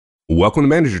Welcome to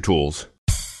Manager Tools.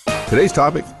 Today's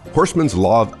topic, Horstman's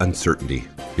Law of Uncertainty.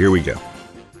 Here we go.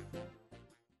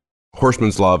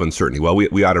 Horstman's Law of Uncertainty. Well,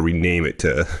 we ought to rename it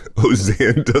to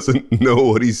Ozan doesn't know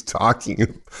what he's talking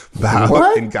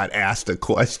about and got asked a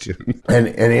question. And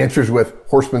answers with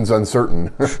Horstman's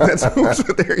uncertain.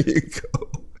 There you go.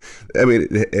 I mean,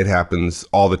 it happens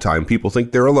all the time. People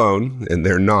think they're alone, and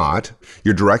they're not.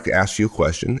 Your director asks you a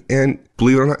question, and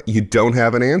believe it or not, you don't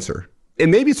have an answer. And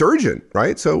maybe it's urgent,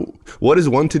 right? So what is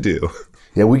one to do?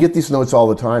 Yeah, we get these notes all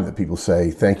the time that people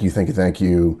say, thank you.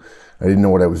 I didn't know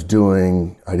what I was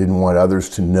doing. I didn't want others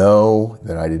to know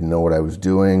that I didn't know what I was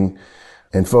doing.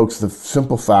 And folks, the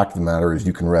simple fact of the matter is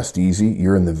you can rest easy.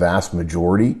 You're in the vast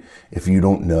majority. If you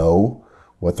don't know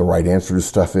what the right answer to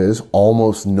stuff is,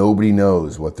 almost nobody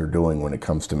knows what they're doing when it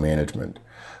comes to management.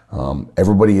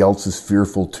 Everybody else is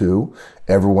fearful too.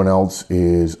 Everyone else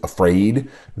is afraid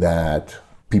that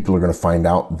people are going to find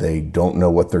out they don't know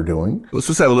what they're doing. Let's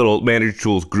just have a little Manager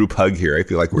Tools group hug here. I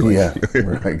feel like we're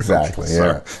exactly.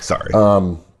 Sorry.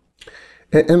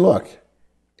 And look,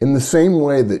 in the same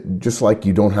way that just like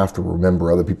you don't have to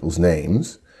remember other people's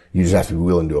names, you just have to be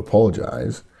willing to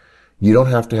apologize. You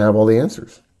don't have to have all the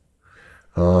answers.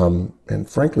 And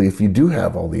frankly, if you do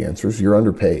have all the answers, you're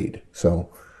underpaid. So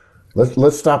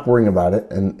let's stop worrying about it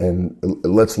and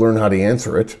let's learn how to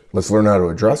answer it. Let's learn how to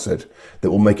address it. That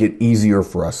will make it easier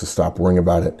for us to stop worrying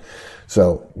about it.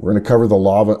 So we're going to cover the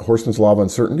Horstman's Law of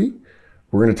Uncertainty.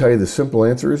 We're going to tell you the simple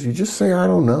answer is you just say, I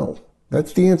don't know.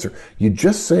 That's the answer. You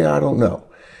just say, I don't know.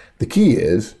 The key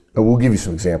is, and we'll give you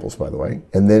some examples, by the way,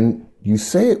 and then you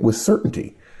say it with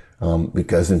certainty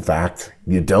because, in fact,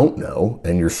 you don't know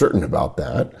and you're certain about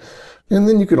that. And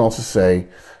then you can also say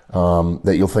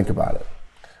that you'll think about it.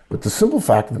 But the simple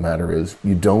fact of the matter is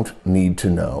you don't need to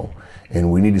know,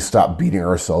 and we need to stop beating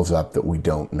ourselves up that we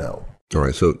don't know. All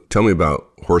right, so tell me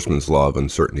about Horstman's Law of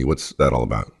Uncertainty. What's that all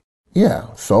about?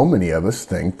 Yeah, so many of us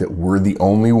think that we're the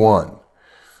only one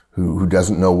who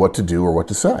doesn't know what to do or what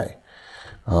to say.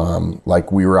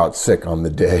 Like we were out sick on the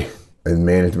day in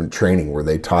management training where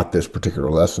they taught this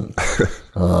particular lesson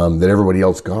that everybody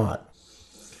else got.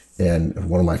 And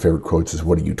one of my favorite quotes is,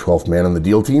 what are you, 12th man on the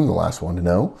deal team? The last one to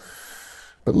know.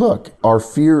 But look, our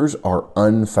fears are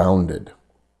unfounded.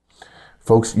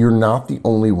 Folks, you're not the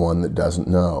only one that doesn't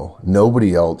know.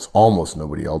 Nobody else, almost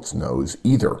nobody else knows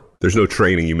either. There's no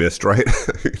training you missed, right?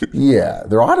 Yeah,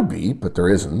 there ought to be, but there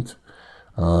isn't.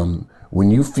 When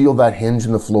you feel that hinge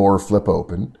in the floor flip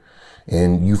open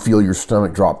and you feel your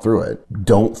stomach drop through it,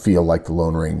 don't feel like the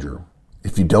Lone Ranger.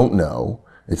 If you don't know,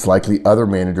 it's likely other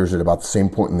managers at about the same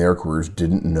point in their careers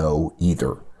didn't know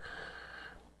either.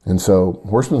 And so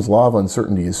Horstman's Law of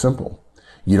Uncertainty is simple.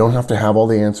 You don't have to have all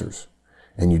the answers,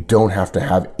 and you don't have to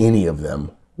have any of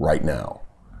them right now.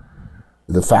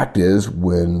 The fact is,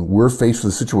 when we're faced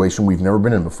with a situation we've never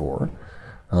been in before,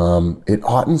 it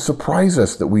oughtn't surprise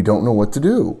us that we don't know what to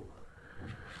do.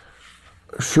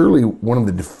 Surely one of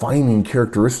the defining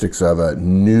characteristics of a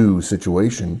new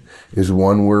situation is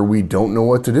one where we don't know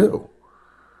what to do.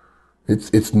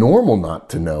 It's normal not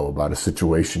to know about a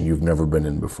situation you've never been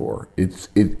in before.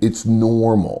 It's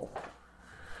normal.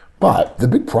 But the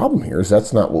big problem here is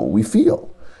that's not what we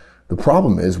feel. The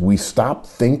problem is we stop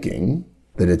thinking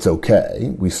that it's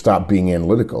okay. We stop being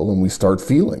analytical and we start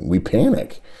feeling. We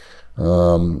panic.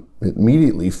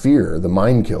 Immediately fear, the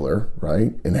mind killer,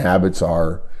 right, inhabits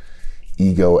our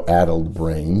ego-addled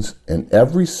brains. And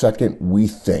every second we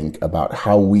think about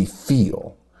how we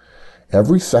feel,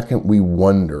 every second we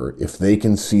wonder if they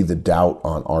can see the doubt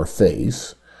on our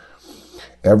face,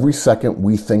 every second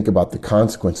we think about the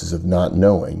consequences of not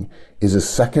knowing is a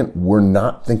second we're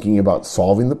not thinking about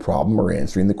solving the problem or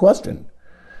answering the question.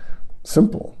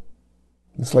 Simple.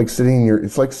 It's like sitting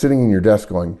in your desk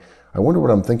going, I wonder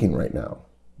what I'm thinking right now.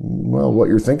 Well, what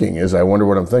you're thinking is, I wonder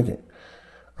what I'm thinking.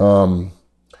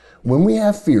 When we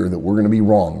have fear that we're going to be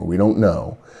wrong or we don't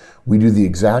know, we do the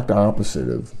exact opposite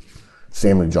of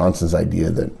Samuel Johnson's idea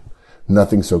that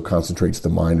nothing so concentrates the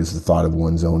mind as the thought of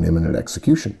one's own imminent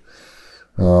execution.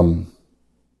 But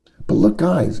look,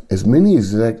 guys, as many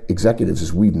executives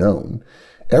as we've known,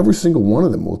 every single one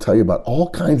of them will tell you about all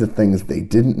kinds of things they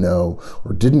didn't know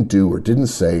or didn't do or didn't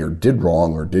say or did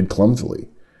wrong or did clumsily.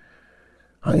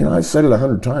 I've said it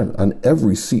 100 times. On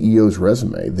every CEO's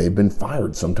resume, they've been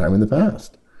fired sometime in the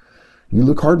past. You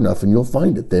look hard enough and you'll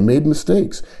find it. They made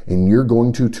mistakes, and you're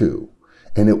going to too.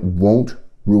 And it won't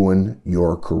ruin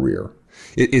your career.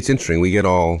 It's interesting. We get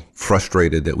all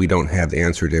frustrated that we don't have the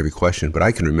answer to every question. But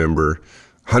I can remember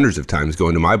hundreds of times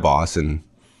going to my boss and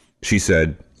she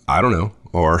said, I don't know,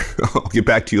 or I'll get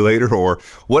back to you later, or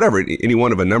whatever. Any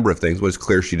one of a number of things was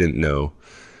clear she didn't know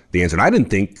the answer. And I didn't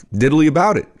think diddly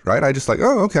about it, right? I just like,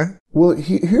 oh, okay. Well,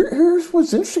 here's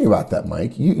what's interesting about that,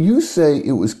 Mike. You say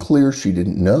it was clear she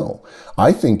didn't know.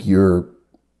 I think you're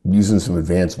using some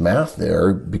advanced math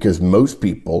there because most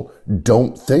people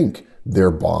don't think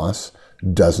their boss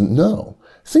doesn't know.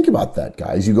 Think about that,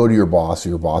 guys. You go to your boss or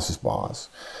your boss's boss,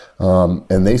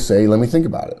 and they say, let me think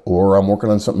about it, or I'm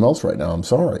working on something else right now, I'm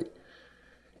sorry.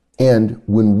 And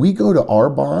when we go to our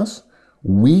boss,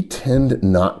 we tend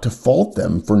not to fault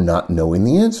them for not knowing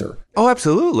the answer. Oh,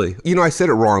 absolutely. I said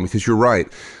it wrong because you're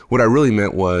right. What I really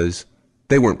meant was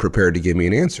they weren't prepared to give me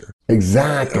an answer.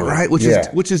 Exactly. Right? Which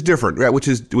is different. Right? Which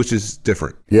is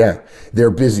different. Yeah. They're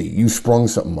busy. You sprung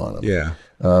something on them. Yeah.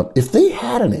 If they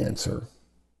had an answer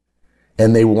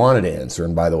and they wanted an answer,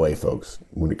 and by the way, folks,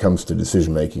 when it comes to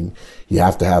decision making, you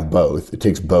have to have both. It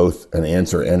takes both an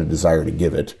answer and a desire to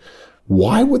give it.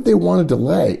 Why would they want to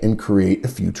delay and create a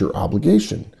future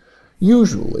obligation?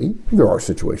 Usually, there are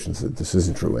situations that this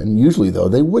isn't true in. Usually, though,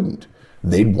 they wouldn't.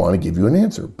 They'd want to give you an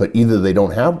answer, but either they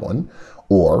don't have one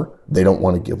or they don't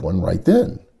want to give one right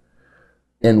then.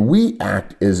 And we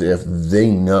act as if they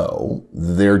know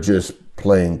they're just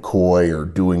playing coy or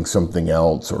doing something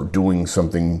else or doing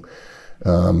something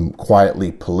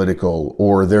quietly political,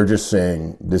 or they're just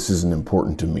saying, this isn't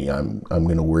important to me. I'm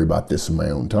going to worry about this in my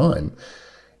own time.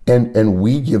 And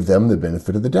we give them the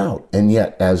benefit of the doubt. And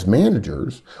yet, as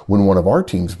managers, when one of our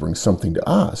teams brings something to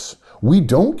us, we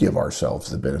don't give ourselves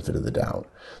the benefit of the doubt.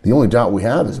 The only doubt we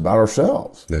have is about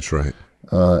ourselves. That's right.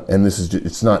 And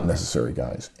it's not necessary,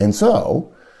 guys. And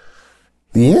so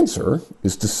the answer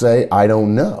is to say, I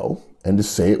don't know, and to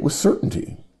say it with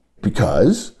certainty,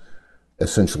 because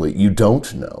essentially you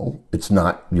don't know.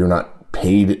 You're not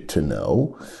paid to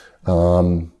know.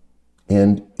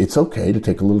 And it's okay to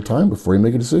take a little time before you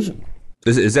make a decision.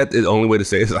 Is that the only way to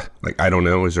say it? Like, I don't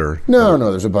know? Is there? No,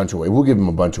 there's a bunch of ways. We'll give them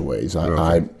a bunch of ways.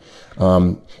 Okay.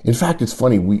 In fact, it's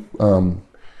funny.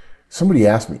 Somebody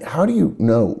asked me, how do you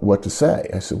know what to say?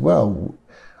 I said, well,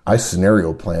 I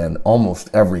scenario plan almost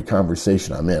every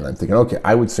conversation I'm in. I'm thinking, okay,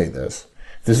 I would say this.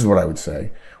 This is what I would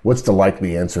say. What's the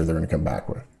likely answer they're going to come back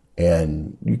with?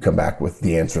 And you come back with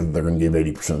the answer that they're going to give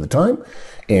 80% of the time.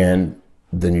 And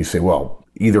then you say, well,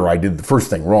 either I did the first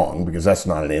thing wrong because that's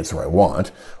not an answer I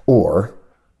want, or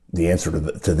the answer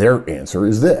to their answer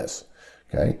is this.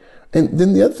 Okay. And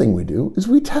then the other thing we do is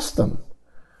we test them.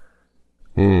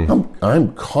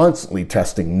 I'm constantly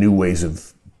testing new ways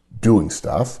of doing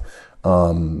stuff.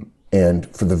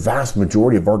 And for the vast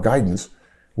majority of our guidance,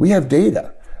 we have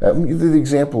data. The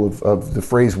example of the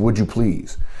phrase, would you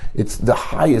please? It's the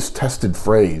highest tested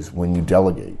phrase when you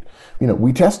delegate.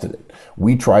 We tested it.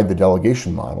 We tried the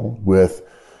delegation model with,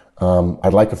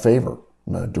 I'd like a favor.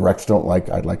 Directs don't like,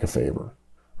 I'd like a favor,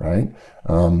 right?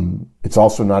 It's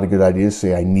also not a good idea to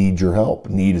say, I need your help.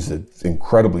 Need is an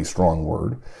incredibly strong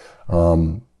word.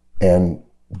 And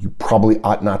you probably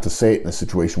ought not to say it in a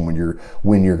situation when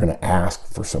you're going to ask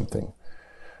for something.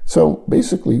 So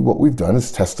basically what we've done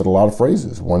is tested a lot of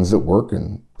phrases, ones that work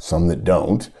and some that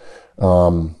don't.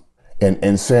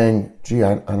 And saying, gee,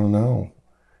 I don't know.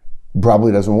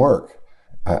 Probably doesn't work.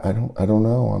 I don't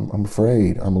know. I'm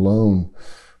afraid. I'm alone.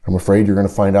 I'm afraid you're going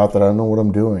to find out that I don't know what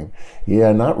I'm doing.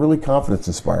 Yeah, not really confidence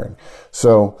inspiring.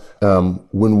 So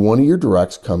when one of your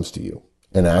directs comes to you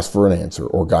and asks for an answer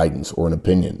or guidance or an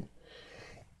opinion,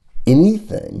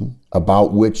 anything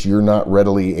about which you're not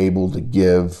readily able to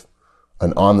give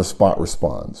an on-the-spot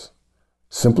response,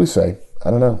 simply say,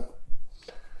 I don't know.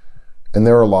 And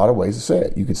there are a lot of ways to say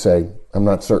it. You could say, I'm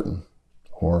not certain,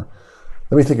 or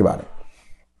let me think about it.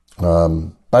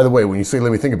 By the way, when you say,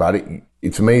 let me think about it,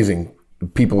 it's amazing.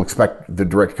 People expect the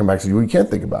director to come back and say, well, you can't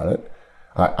think about it.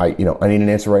 I need an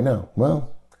answer right now.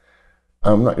 Well,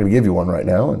 I'm not going to give you one right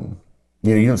now. And,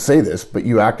 you don't say this, but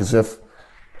you act as if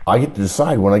I get to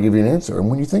decide when I give you an answer. And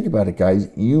when you think about it, guys,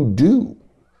 you do.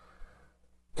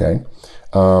 Okay.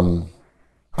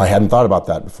 I hadn't thought about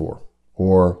that before.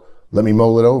 Or let me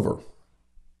mull it over.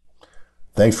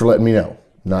 Thanks for letting me know.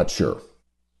 Not sure.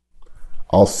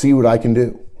 I'll see what I can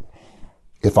do.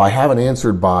 If I haven't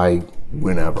answered by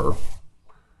whenever,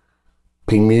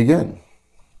 ping me again.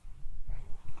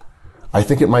 I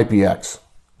think it might be X.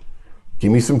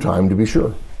 Give me some time to be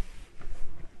sure.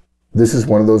 This is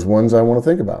one of those ones I want to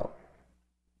think about.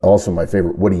 Also my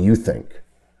favorite, what do you think?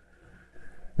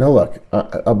 Now look,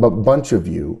 a bunch of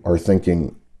you are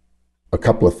thinking a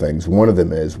couple of things. One of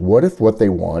them is, what if what they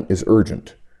want is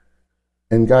urgent?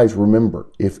 And guys,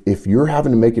 remember, if you're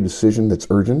having to make a decision that's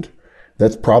urgent,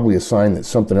 that's probably a sign that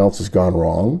something else has gone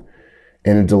wrong,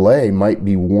 and a delay might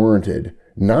be warranted,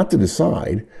 not to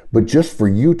decide, but just for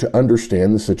you to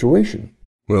understand the situation.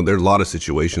 Well, there are a lot of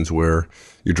situations where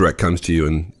your direct comes to you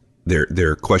and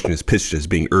their question is pitched as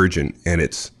being urgent, and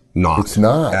it's not. It's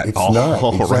not. At It's all,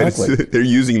 not. right? Exactly. They're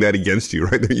using that against you,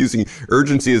 right? They're using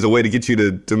urgency as a way to get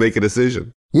you to make a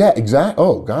decision. Yeah, exactly.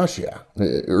 Oh gosh, yeah.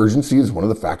 Urgency is one of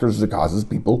the factors that causes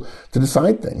people to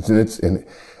decide things, and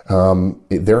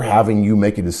they're having you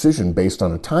make a decision based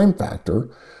on a time factor.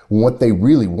 What they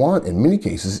really want, in many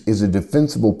cases, is a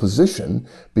defensible position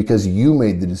because you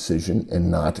made the decision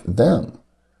and not them.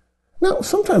 Now,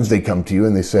 sometimes they come to you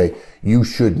and they say, "You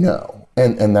should know,"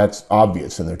 and that's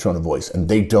obvious in their tone of voice, and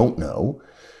they don't know,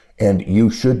 and you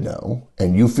should know,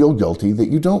 and you feel guilty that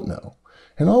you don't know.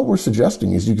 And all we're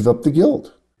suggesting is you give up the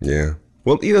guilt. Yeah.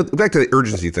 Well, back to the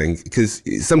urgency thing, because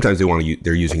sometimes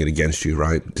they're using it against you,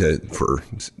 right? For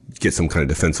get some kind of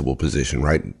defensible position,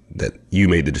 right? That you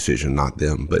made the decision, not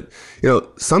them. But,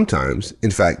 sometimes,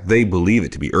 in fact, they believe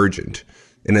it to be urgent.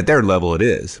 And at their level it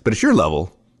is. But at your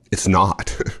level, it's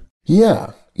not.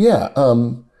 Yeah.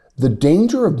 The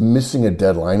danger of missing a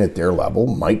deadline at their level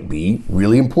might be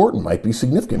really important, might be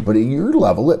significant. But at your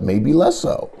level, it may be less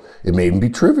so. It may even be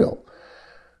trivial.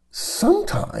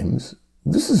 Sometimes,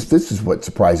 this is what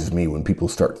surprises me when people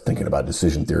start thinking about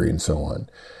decision theory and so on.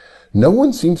 No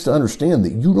one seems to understand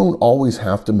that you don't always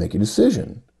have to make a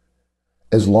decision.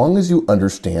 As long as you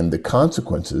understand the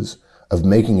consequences of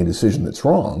making a decision that's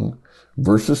wrong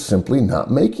versus simply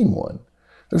not making one.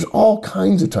 There's all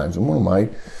kinds of times, and one of my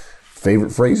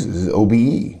favorite phrases is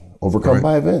OBE, overcome Right.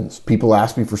 by events. People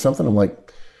ask me for something, I'm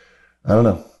like, I don't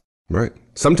know. Right.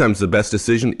 Sometimes the best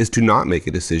decision is to not make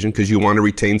a decision because you want to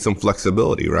retain some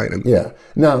flexibility, right? Yeah.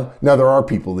 Now there are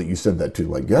people that you said that to,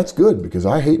 like, that's good because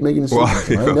I hate making decisions.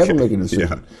 Well, I never okay. make a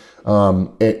decision.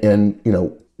 And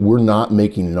we're not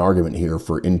making an argument here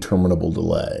for interminable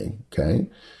delay. Okay.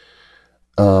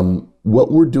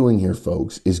 What we're doing here,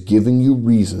 folks, is giving you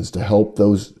reasons to help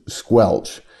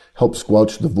squelch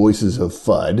the voices of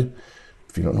FUD.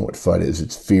 If you don't know what FUD is,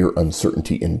 it's fear,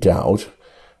 uncertainty, and doubt.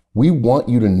 We want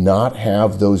you to not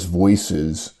have those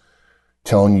voices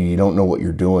telling you don't know what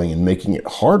you're doing and making it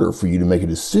harder for you to make a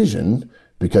decision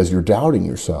because you're doubting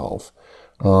yourself.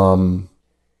 And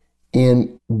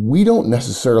we don't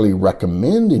necessarily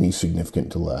recommend any significant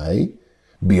delay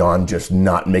beyond just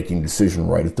not making a decision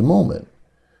right at the moment.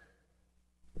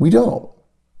 We don't.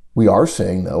 We are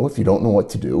saying, though, if you don't know what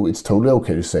to do, it's totally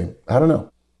okay to say, I don't know,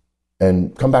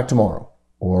 and come back tomorrow.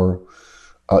 Or,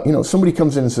 somebody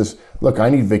comes in and says, look, I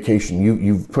need vacation.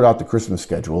 You've put out the Christmas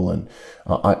schedule, and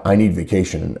I need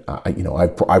vacation. And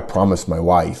I promised my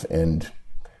wife, and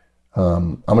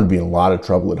I'm going to be in a lot of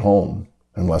trouble at home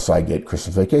unless I get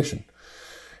Christmas vacation.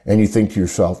 And you think to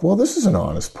yourself, well, this is an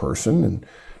honest person, and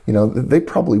they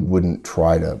probably wouldn't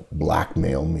try to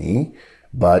blackmail me,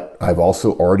 but I've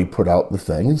also already put out the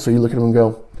thing. And so you look at them and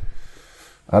go,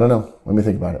 I don't know. Let me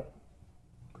think about it.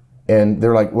 And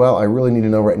they're like, well, I really need to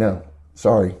know right now.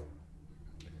 Sorry.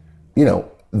 The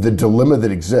dilemma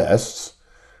that exists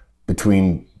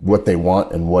between what they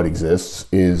want and what exists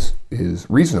is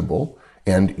reasonable,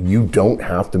 and you don't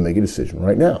have to make a decision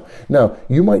right now. Now,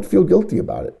 you might feel guilty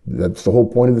about it. That's the whole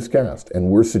point of this cast. And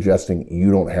we're suggesting you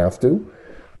don't have to,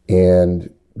 and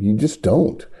you just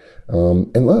don't.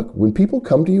 And look, when people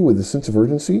come to you with a sense of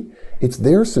urgency, it's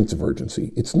their sense of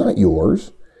urgency. It's not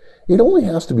yours. It only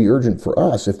has to be urgent for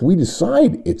us if we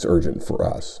decide it's urgent for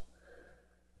us.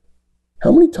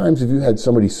 How many times have you had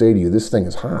somebody say to you, this thing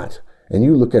is hot, and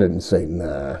you look at it and say,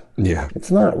 nah, Yeah.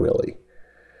 it's not really.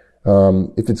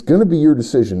 If it's going to be your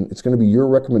decision, it's going to be your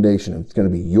recommendation, it's going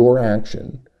to be your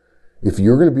action. If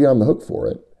you're going to be on the hook for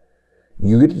it,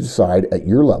 you get to decide at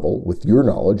your level, with your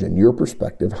knowledge and your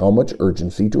perspective, how much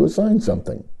urgency to assign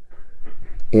something.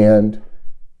 And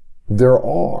there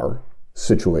are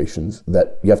situations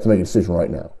that you have to make a decision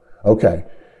right now. Okay,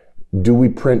 do we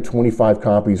print 25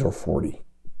 copies or 40?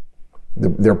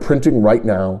 They're printing right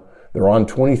now. They're on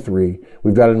 23.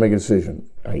 We've got to make a decision.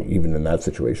 Even in that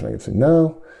situation, I can say,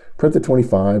 no, print the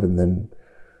 25 and then,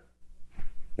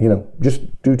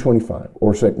 just do 25.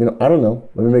 Or say, I don't know,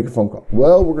 let me make a phone call.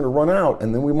 Well, we're going to run out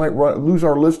and then we might lose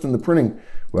our list in the printing.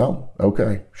 Well,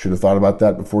 okay, should have thought about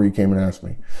that before you came and asked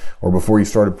me or before you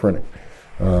started printing.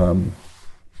 And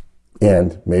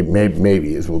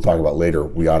maybe, as we'll talk about later,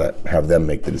 we ought to have them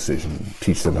make the decision,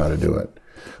 teach them how to do it.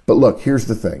 But look, here's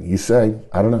the thing. You say,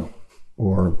 I don't know,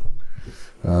 or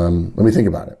let me think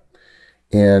about it.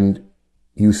 And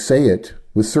you say it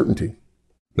with certainty.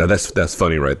 Now that's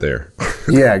funny right there.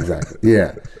 Yeah, exactly.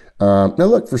 Yeah. Now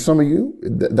look, for some of you,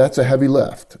 that's a heavy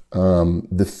lift.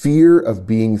 The fear of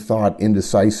being thought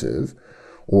indecisive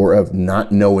or of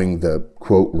not knowing the,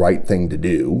 quote, right thing to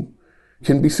do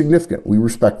can be significant. We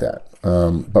respect that.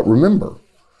 But remember,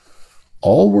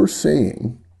 all we're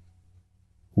saying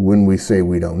when we say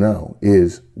we don't know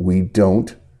is we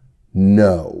don't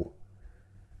know.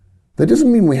 That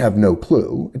doesn't mean we have no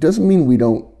clue. It doesn't mean we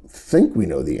don't think we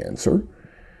know the answer.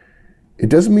 It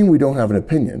doesn't mean we don't have an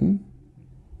opinion.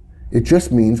 It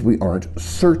just means we aren't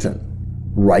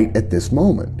certain right at this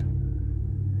moment.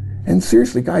 And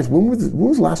seriously, guys, when was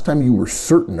the last time you were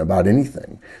certain about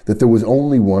anything, that there was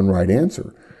only one right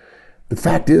answer? The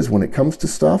fact is, when it comes to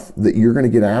stuff that you're going to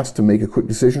get asked to make a quick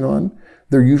decision on,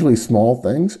 they're usually small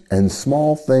things, and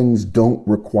small things don't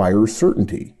require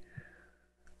certainty.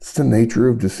 It's the nature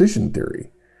of decision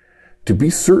theory. To be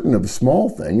certain of a small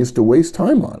thing is to waste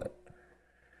time on it.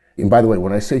 And by the way,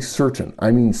 when I say certain,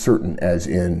 I mean certain as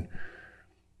in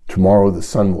tomorrow the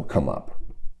sun will come up.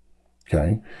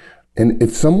 Okay? And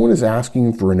if someone is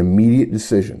asking for an immediate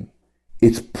decision,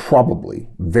 it's probably,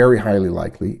 very highly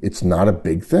likely, it's not a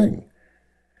big thing.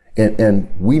 And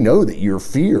we know that your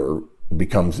fear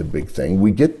becomes a big thing.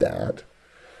 We get that.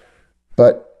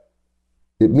 But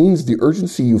it means the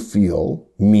urgency you feel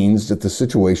means that the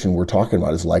situation we're talking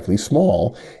about is likely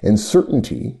small, and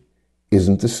certainty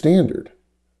isn't the standard.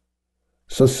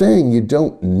 So saying you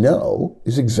don't know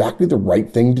is exactly the right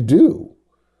thing to do.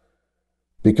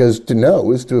 Because to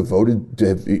know is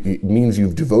it means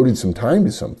you've devoted some time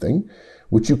to something,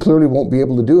 which you clearly won't be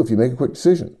able to do if you make a quick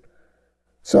decision.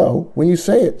 So when you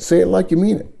say it like you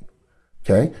mean it.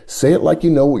 Okay? Say it like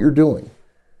you know what you're doing.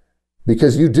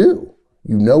 Because you do.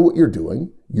 You know what you're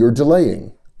doing. You're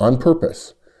delaying on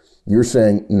purpose. You're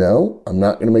saying, no, I'm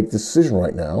not going to make this decision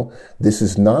right now. This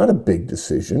is not a big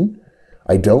decision.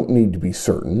 I don't need to be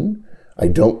certain. I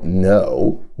don't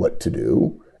know what to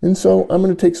do. And so I'm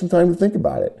going to take some time to think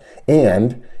about it.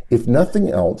 And if nothing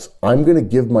else, I'm going to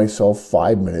give myself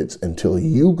 5 minutes until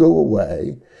you go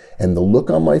away and the look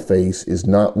on my face is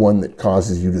not one that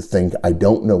causes you to think I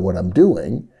don't know what I'm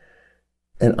doing.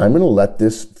 And I'm going to let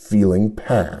this feeling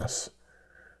pass.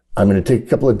 I'm going to take a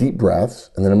couple of deep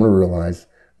breaths and then I'm going to realize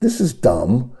this is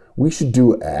dumb. We should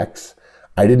do X.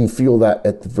 I didn't feel that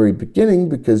at the very beginning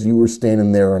because you were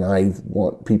standing there and I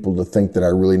want people to think that I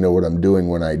really know what I'm doing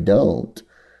when I don't.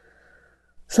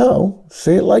 So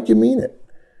say it like you mean it.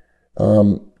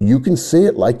 You can say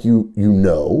it like you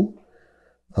know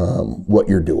what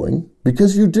you're doing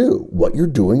because you do. What you're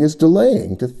doing is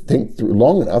delaying to think through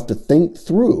long enough to think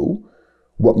through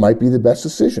what might be the best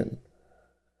decision.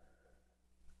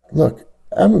 Look,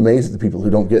 I'm amazed at the people who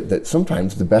don't get that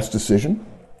sometimes the best decision,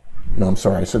 no, I'm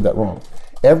sorry, I said that wrong.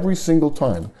 Every single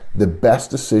time, the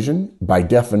best decision, by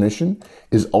definition,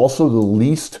 is also the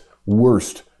least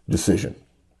worst decision.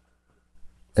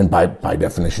 And by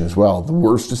definition as well, the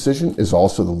worst decision is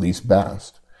also the least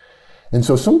best. And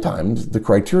so sometimes the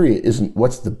criteria isn't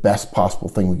what's the best possible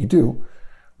thing we could do,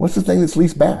 what's the thing that's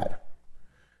least bad?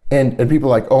 And people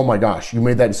are like, oh my gosh, you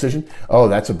made that decision? Oh,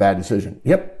 that's a bad decision.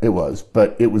 Yep, it was.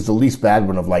 But it was the least bad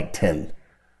one of like 10.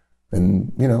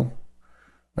 And,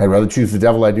 I'd rather choose the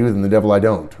devil I do than the devil I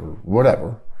don't, or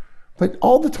whatever. But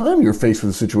all the time you're faced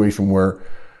with a situation where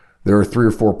there are 3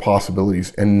 or 4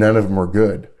 possibilities and none of them are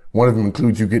good. One of them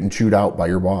includes you getting chewed out by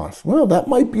your boss. Well, that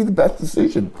might be the best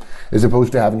decision, as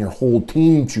opposed to having your whole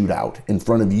team chewed out in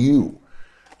front of you.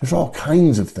 There's all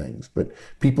kinds of things, but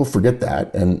people forget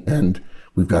that, and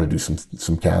we've got to do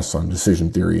some casts on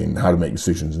decision theory and how to make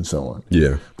decisions and so on.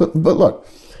 Yeah. But look,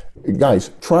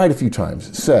 guys, try it a few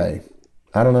times. Say,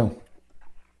 I don't know.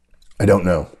 I don't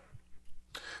know.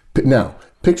 Now,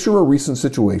 picture a recent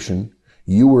situation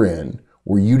you were in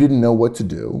where you didn't know what to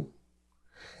do,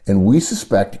 and we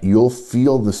suspect you'll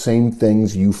feel the same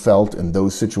things you felt in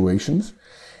those situations,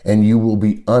 and you will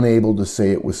be unable to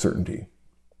say it with certainty.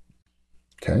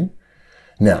 Okay?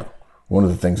 Now, one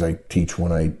of the things I teach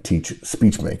when I teach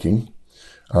speech making,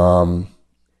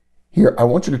 here, I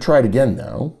want you to try it again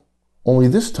now, only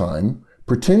this time,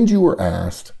 pretend you were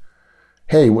asked,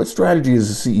 hey, what strategy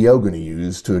is the CEO going to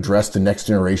use to address the next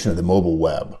generation of the mobile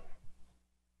web?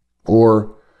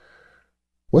 Or,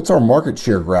 what's our market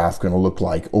share graph going to look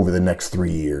like over the next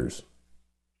 3 years?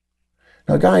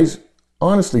 Now, guys,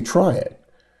 honestly, try it.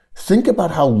 Think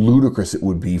about how ludicrous it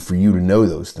would be for you to know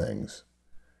those things.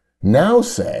 Now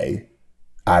say,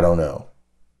 I don't know.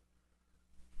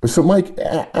 So, Mike,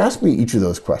 ask me each of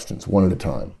those questions one at a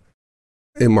time.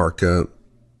 Hey, Mark,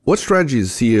 what strategy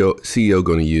is the CEO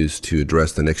going to use to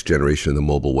address the next generation of the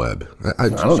mobile web?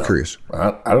 I'm just curious.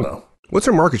 I don't know. What's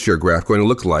our market share graph going to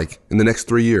look like in the next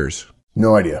 3 years?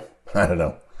 No idea. I don't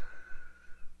know.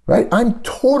 Right? I'm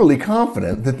totally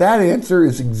confident that answer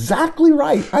is exactly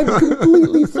right. I'm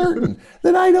completely certain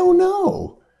that I don't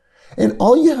know. And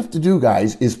all you have to do,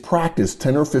 guys, is practice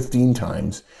 10 or 15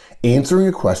 times answering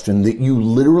a question that you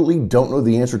literally don't know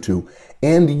the answer to,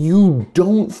 and you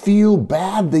don't feel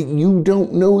bad that you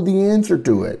don't know the answer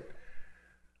to it.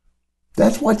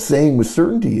 That's what saying with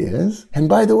certainty is. And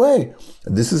by the way,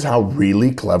 this is how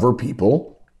really clever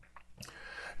people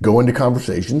go into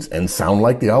conversations and sound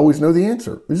like they always know the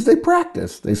answer. Is they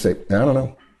practice. They say, I don't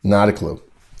know, not a clue.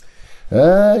 I'm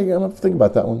going to have to think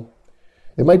about that one.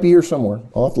 It might be here somewhere.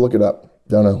 I'll have to look it up.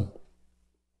 Don't know.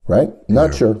 Right?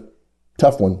 Not sure.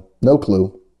 Tough one. No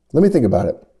clue. Let me think about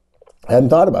it. I hadn't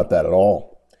thought about that at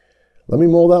all. Let me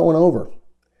mull that one over.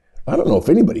 I don't know if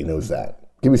anybody knows that.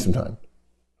 Give me some time.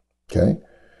 Okay?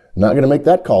 Not going to make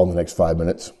that call in the next 5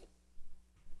 minutes.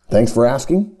 Thanks for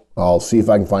asking. I'll see if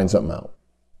I can find something out.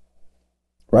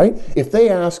 Right? If they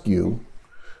ask you,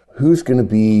 who's going to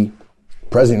be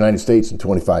President of the United States in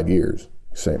 25 years?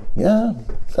 You say, yeah,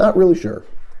 not really sure.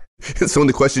 Some of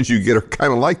the questions you get are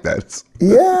kind of like that.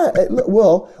 Yeah,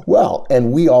 well,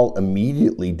 and we all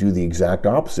immediately do the exact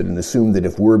opposite and assume that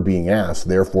if we're being asked,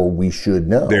 therefore we should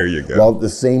know. There you go. While at the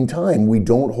same time, we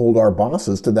don't hold our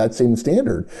bosses to that same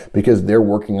standard because they're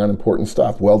working on important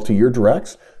stuff. Well, to your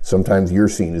directs, sometimes you're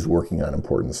seen as working on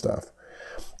important stuff.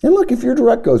 And look, if your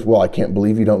direct goes, well, I can't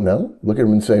believe you don't know, look at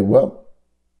them and say, well,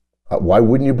 why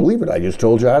wouldn't you believe it? I just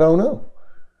told you I don't know.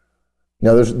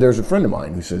 Now, there's a friend of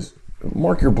mine who says,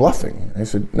 Mark, you're bluffing. I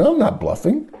said, no, I'm not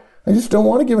bluffing. I just don't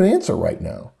want to give an answer right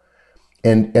now.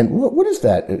 And what is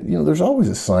that? You know, there's always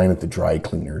a sign at the dry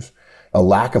cleaners. A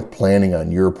lack of planning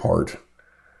on your part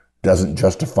doesn't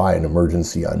justify an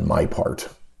emergency on my part.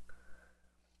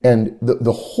 And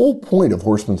the whole point of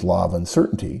Horstman's Law of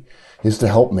Uncertainty is to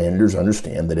help managers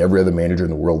understand that every other manager in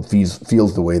the world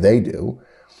feels the way they do.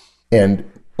 And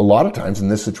a lot of times in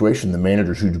this situation, the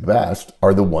managers who do best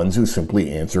are the ones who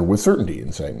simply answer with certainty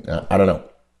and say, I don't know.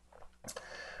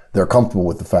 They're comfortable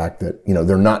with the fact that, you know,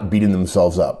 they're not beating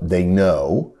themselves up. They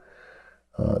know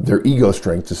their ego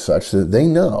strength is such that they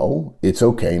know it's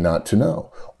okay not to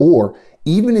know. Or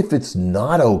even if it's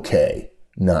not okay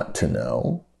not to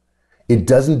know, it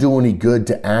doesn't do any good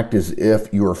to act as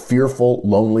if you're fearful,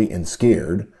 lonely, and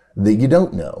scared that you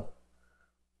don't know.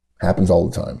 Happens all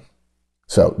the time.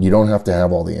 So you don't have to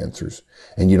have all the answers,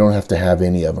 and you don't have to have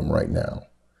any of them right now.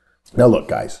 Now look,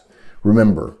 guys,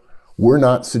 remember, we're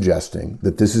not suggesting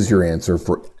that this is your answer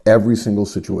for every single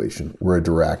situation where a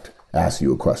direct asks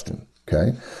you a question,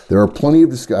 okay? There are plenty of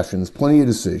discussions, plenty of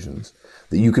decisions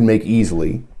that you can make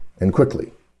easily and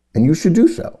quickly, and you should do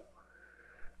so.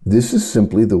 This is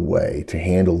simply the way to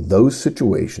handle those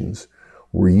situations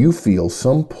where you feel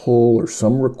some pull or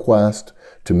some request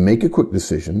to make a quick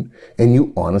decision and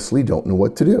you honestly don't know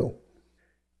what to do.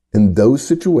 In those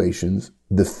situations,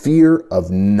 the fear of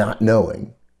not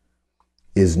knowing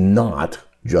is not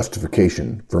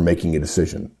justification for making a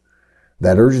decision.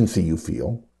 That urgency you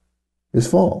feel is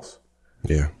false.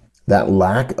 Yeah. That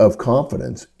lack of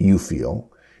confidence you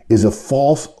feel is a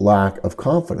false lack of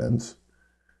confidence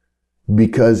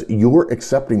because you're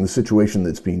accepting the situation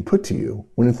that's being put to you,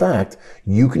 when in fact,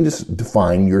 you can just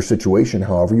define your situation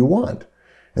however you want.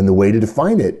 And the way to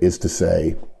define it is to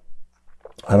say,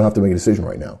 I don't have to make a decision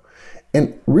right now.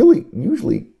 And really,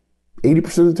 usually,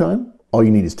 80% of the time, all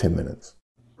you need is 10 minutes.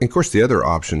 And of course, the other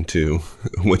option too,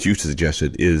 what you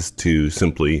suggested, is to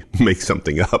simply make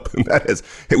something up. And that has,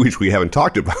 which we haven't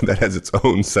talked about, that has its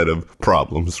own set of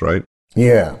problems, right?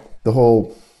 Yeah. The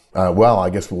whole, well, I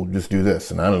guess we'll just do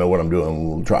this, and I don't know what I'm doing,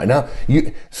 we'll try. Now,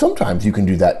 sometimes you can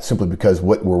do that simply because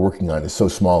what we're working on is so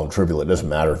small and trivial, it doesn't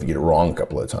matter if you get it wrong a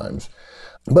couple of times.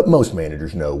 But most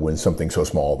managers know when something's so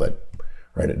small that,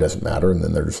 right, it doesn't matter, and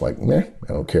then they're just like, meh,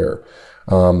 I don't care.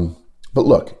 But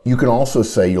look, you can also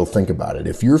say you'll think about it.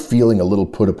 If you're feeling a little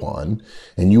put upon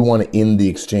and you want to end the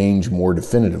exchange more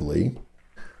definitively,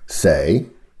 say,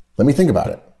 let me think about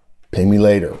it. Pay me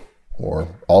later, or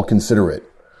I'll consider it.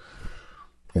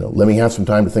 Let me have some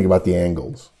time to think about the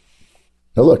angles.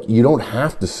 Now look, you don't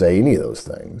have to say any of those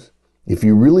things. If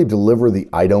you really deliver the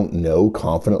I don't know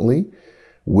confidently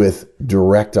with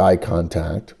direct eye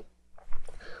contact,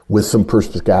 with some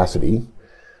perspicacity,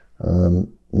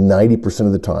 90%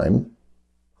 of the time,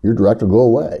 your direct will go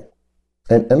away.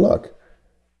 And look,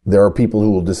 there are people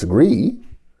who will disagree,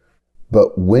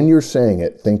 but when you're saying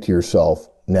it, think to yourself,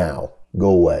 now, go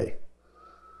away.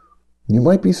 You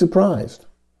might be surprised.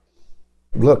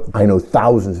 Look, I know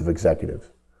thousands of executives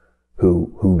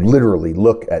who literally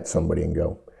look at somebody and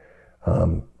go,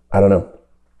 I don't know,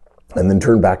 and then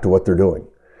turn back to what they're doing.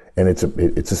 And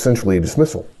it's essentially a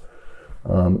dismissal.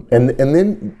 And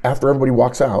then after everybody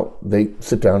walks out, they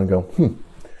sit down and go,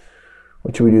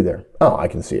 what should we do there? Oh, I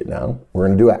can see it now. We're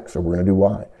going to do X or we're going to do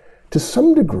Y. To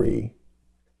some degree,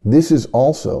 this is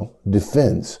also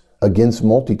defense against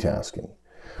multitasking.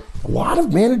 A lot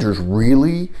of managers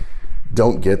really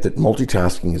don't get that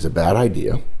multitasking is a bad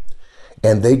idea,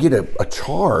 and they get a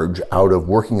charge out of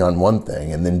working on one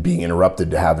thing and then being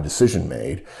interrupted to have a decision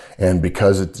made. And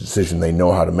because it's a decision they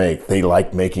know how to make, they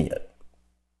like making it.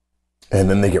 And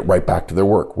then they get right back to their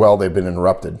work. Well, they've been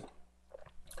interrupted.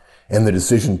 And the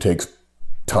decision takes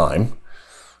time.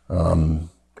 And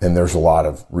there's a lot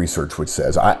of research which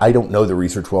says, I don't know the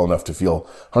research well enough to feel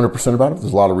 100% about it.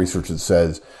 There's a lot of research that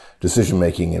says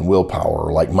decision-making and willpower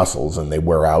are like muscles and they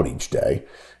wear out each day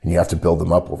and you have to build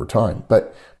them up over time.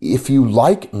 But if you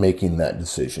like making that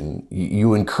decision,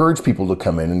 you encourage people to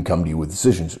come in and come to you with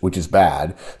decisions, which is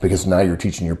bad because now you're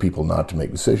teaching your people not to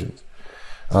make decisions.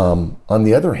 On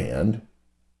the other hand,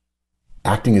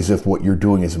 acting as if what you're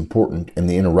doing is important and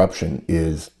the interruption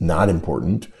is not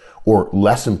important or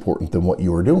less important than what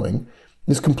you are doing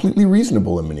is completely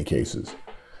reasonable in many cases.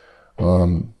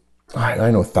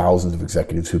 I know thousands of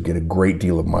executives who get a great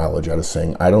deal of mileage out of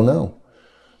saying, I don't know.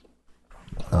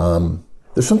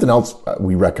 There's something else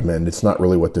we recommend. It's not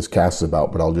really what this cast is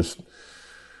about, but I'll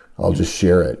just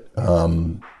share it.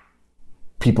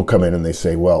 People come in and they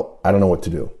say, well, I don't know what to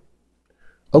do.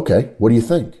 Okay, what do you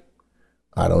think?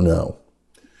 I don't know.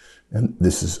 And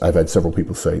I've had several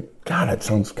people say, God, that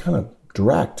sounds kind of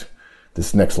direct.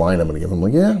 This next line I'm going to give them,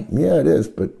 like, yeah, it is,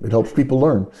 but it helps people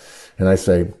learn. And I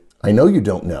say, I know you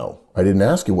don't know. I didn't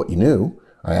ask you what you knew.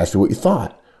 I asked you what you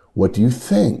thought. What do you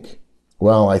think?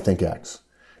 Well, I think X.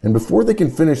 And before they can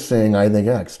finish saying, I think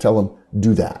X, tell them,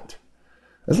 do that.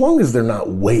 As long as they're not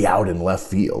way out in left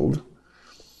field.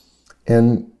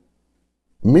 And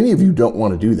many of you don't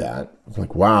want to do that. It's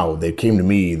like, wow, they came to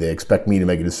me. They expect me to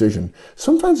make a decision.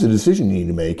 Sometimes the decision you need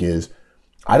to make is,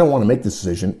 I don't want to make this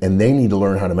decision and they need to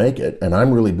learn how to make it. And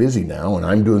I'm really busy now and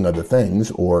I'm doing other things,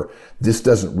 or this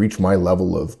doesn't reach my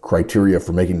level of criteria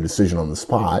for making a decision on the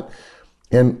spot.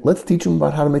 And let's teach them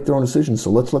about how to make their own decisions.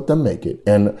 So let's let them make it.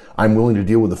 And I'm willing to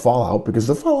deal with the fallout because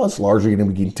the fallout's largely going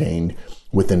to be contained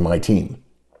within my team.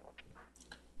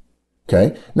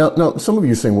 Okay. Now, some of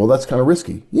you are saying, well, that's kind of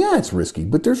risky. Yeah, it's risky,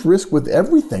 but there's risk with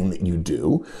everything that you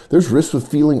do. There's risk with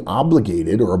feeling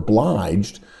obligated or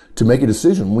obliged to make a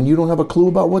decision when you don't have a clue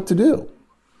about what to do.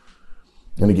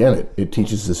 And again, it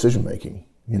teaches decision making.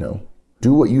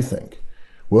 Do what you think.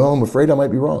 Well, I'm afraid I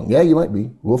might be wrong. Yeah, you might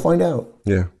be. We'll find out.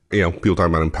 Yeah. People talk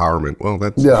about empowerment. Well,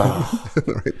 that's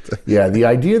right. Yeah, the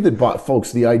idea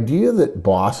that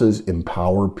bosses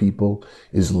empower people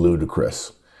is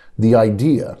ludicrous. The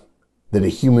idea that a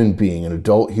human being, an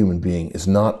adult human being, is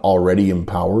not already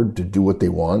empowered to do what they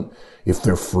want if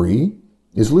they're free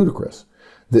is ludicrous.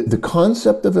 The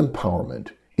concept of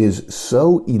empowerment is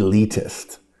so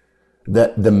elitist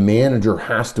that the manager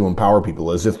has to empower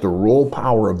people, as if the role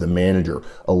power of the manager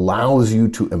allows you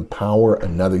to empower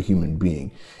another human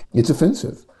being. It's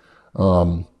offensive.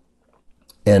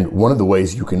 And one of the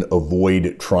ways you can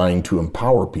avoid trying to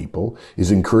empower people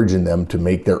is encouraging them to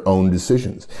make their own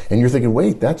decisions. And you're thinking,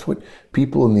 wait, that's what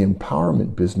people in the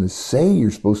empowerment business say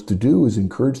you're supposed to do, is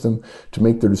encourage them to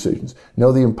make their decisions.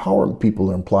 No, the empowerment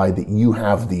people imply that you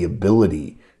have the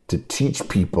ability to teach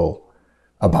people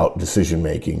about decision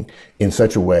making in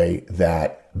such a way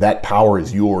that that power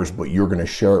is yours, but you're going to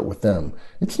share it with them.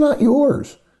 It's not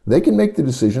yours. They can make the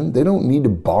decision. They don't need to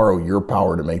borrow your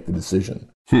power to make the decision.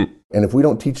 And if we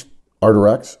don't teach our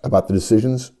directs about the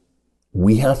decisions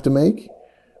we have to make,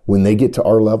 when they get to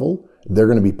our level, they're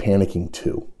going to be panicking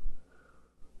too.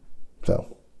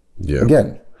 So,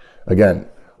 again,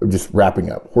 just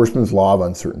wrapping up. Horseman's Law of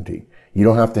Uncertainty. You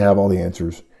don't have to have all the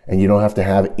answers, and you don't have to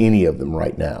have any of them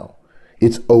right now.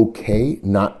 It's okay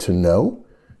not to know,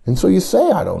 and so you say,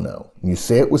 I don't know. And you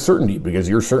say it with certainty because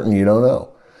you're certain you don't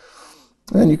know.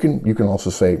 And you can also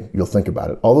say you'll think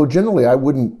about it. Although generally I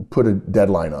wouldn't put a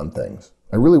deadline on things.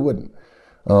 I really wouldn't.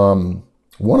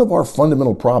 One of our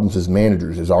fundamental problems as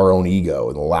managers is our own ego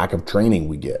and the lack of training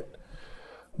we get.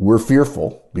 We're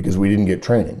fearful because we didn't get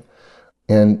training.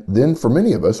 And then for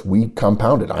many of us, we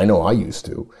compound it. I know I used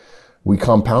to. We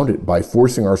compound it by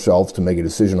forcing ourselves to make a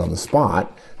decision on the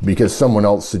spot because someone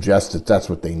else suggests that that's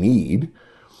what they need.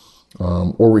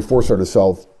 Or we force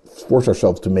ourselves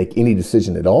to make any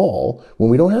decision at all when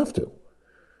we don't have to.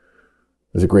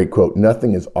 There's a great quote,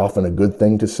 nothing is often a good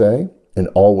thing to say and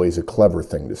always a clever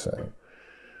thing to say.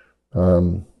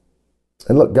 And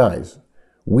look, guys,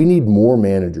 we need more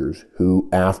managers who,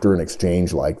 after an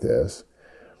exchange like this,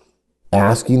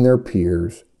 asking their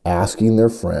peers, asking their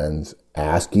friends,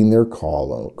 asking their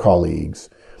colleagues,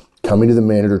 coming to the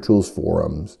Manager Tools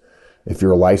forums. If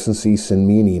you're a licensee, send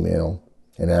me an email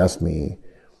and ask me.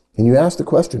 And you ask the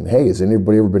question, hey, has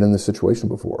anybody ever been in this situation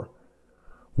before?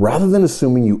 Rather than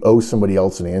assuming you owe somebody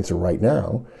else an answer right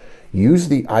now, use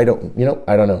the I don't know.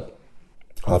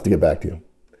 I'll have to get back to you.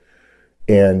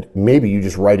 And maybe you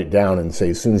just write it down and say,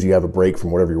 as soon as you have a break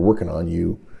from whatever you're working on,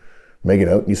 you make a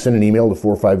note. You send an email to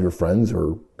 4 or 5 of your friends,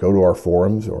 or go to our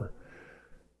forums, or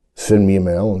send me a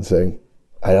mail and say,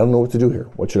 I don't know what to do here.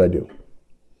 What should I do?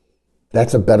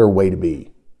 That's a better way to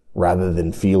be, rather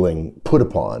than feeling put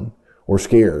upon or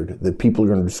scared that people are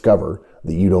going to discover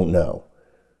that you don't know.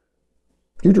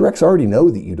 Your directs already know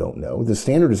that you don't know. The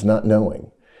standard is not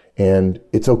knowing. And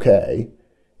it's okay.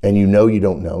 And you know you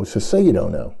don't know, so say you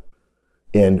don't know.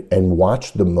 And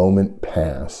watch the moment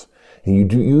pass. And you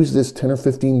do use this 10 or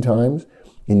 15 times,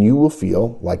 and you will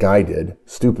feel, like I did,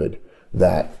 stupid,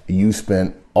 that you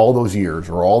spent all those years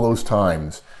or all those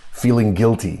times feeling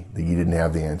guilty that you didn't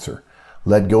have the answer.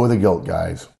 Let go of the guilt,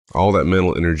 guys. All that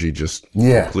mental energy just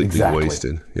completely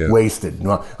wasted. Yeah. Wasted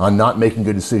on not making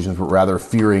good decisions, but rather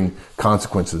fearing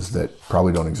consequences that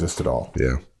probably don't exist at all.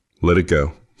 Yeah. Let it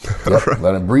go. Yep. Right.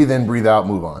 Let it breathe in, breathe out,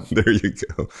 move on. There you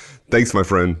go. Thanks, my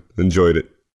friend. Enjoyed it.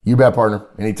 You bet, partner.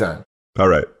 Anytime. All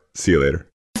right. See you later.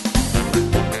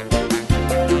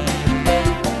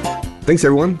 Thanks,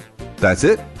 everyone. That's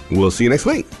it. We'll see you next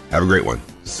week. Have a great one.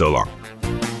 So long.